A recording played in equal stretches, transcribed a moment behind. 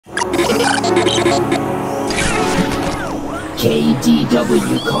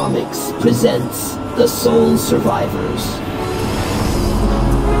KDW Comics presents The Sole Survivors.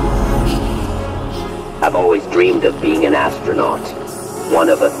 I've always dreamed of being an astronaut, one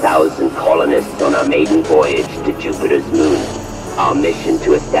of 1,000 colonists on our maiden voyage to Jupiter's moon. Our mission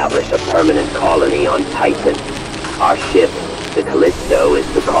to establish a permanent colony on Titan. Our ship, the Callisto, is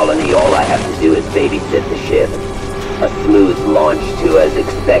the colony. All I have to do is babysit the ship. A smooth launch to, as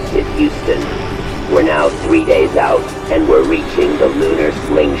expected, Houston. We're now 3 days out, and we're reaching the lunar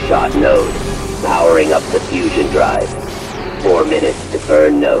slingshot node, powering up the fusion drive. 4 minutes to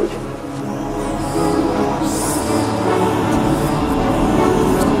burn node.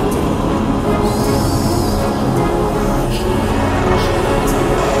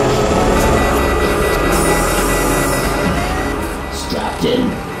 Strapped in.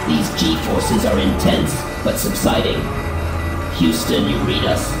 These G-forces are intense, but subsiding. Houston, you read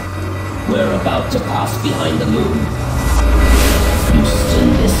us? We're about to pass behind the moon. Houston,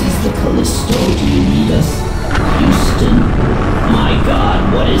 this is the Callisto. Do you read us? Houston? My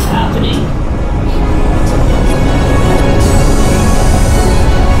God, what is happening?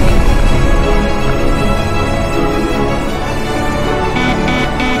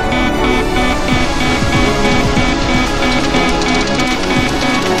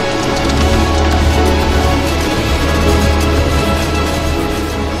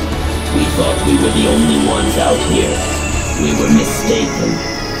 We were the only ones out here. We were mistaken.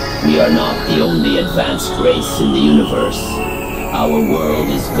 We are not the only advanced race in the universe. Our world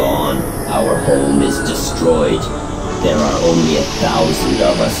is gone. Our home is destroyed. There are only 1,000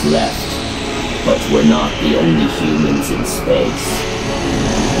 of us left. But we're not the only humans in space.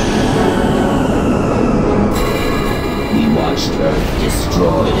 We watched Earth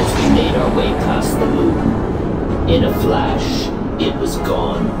destroyed as we made our way past the moon. In a flash, it was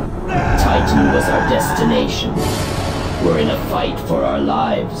gone. Titan was our destination. We're in a fight for our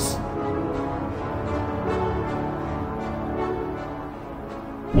lives.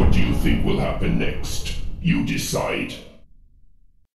 What do you think will happen next? You decide.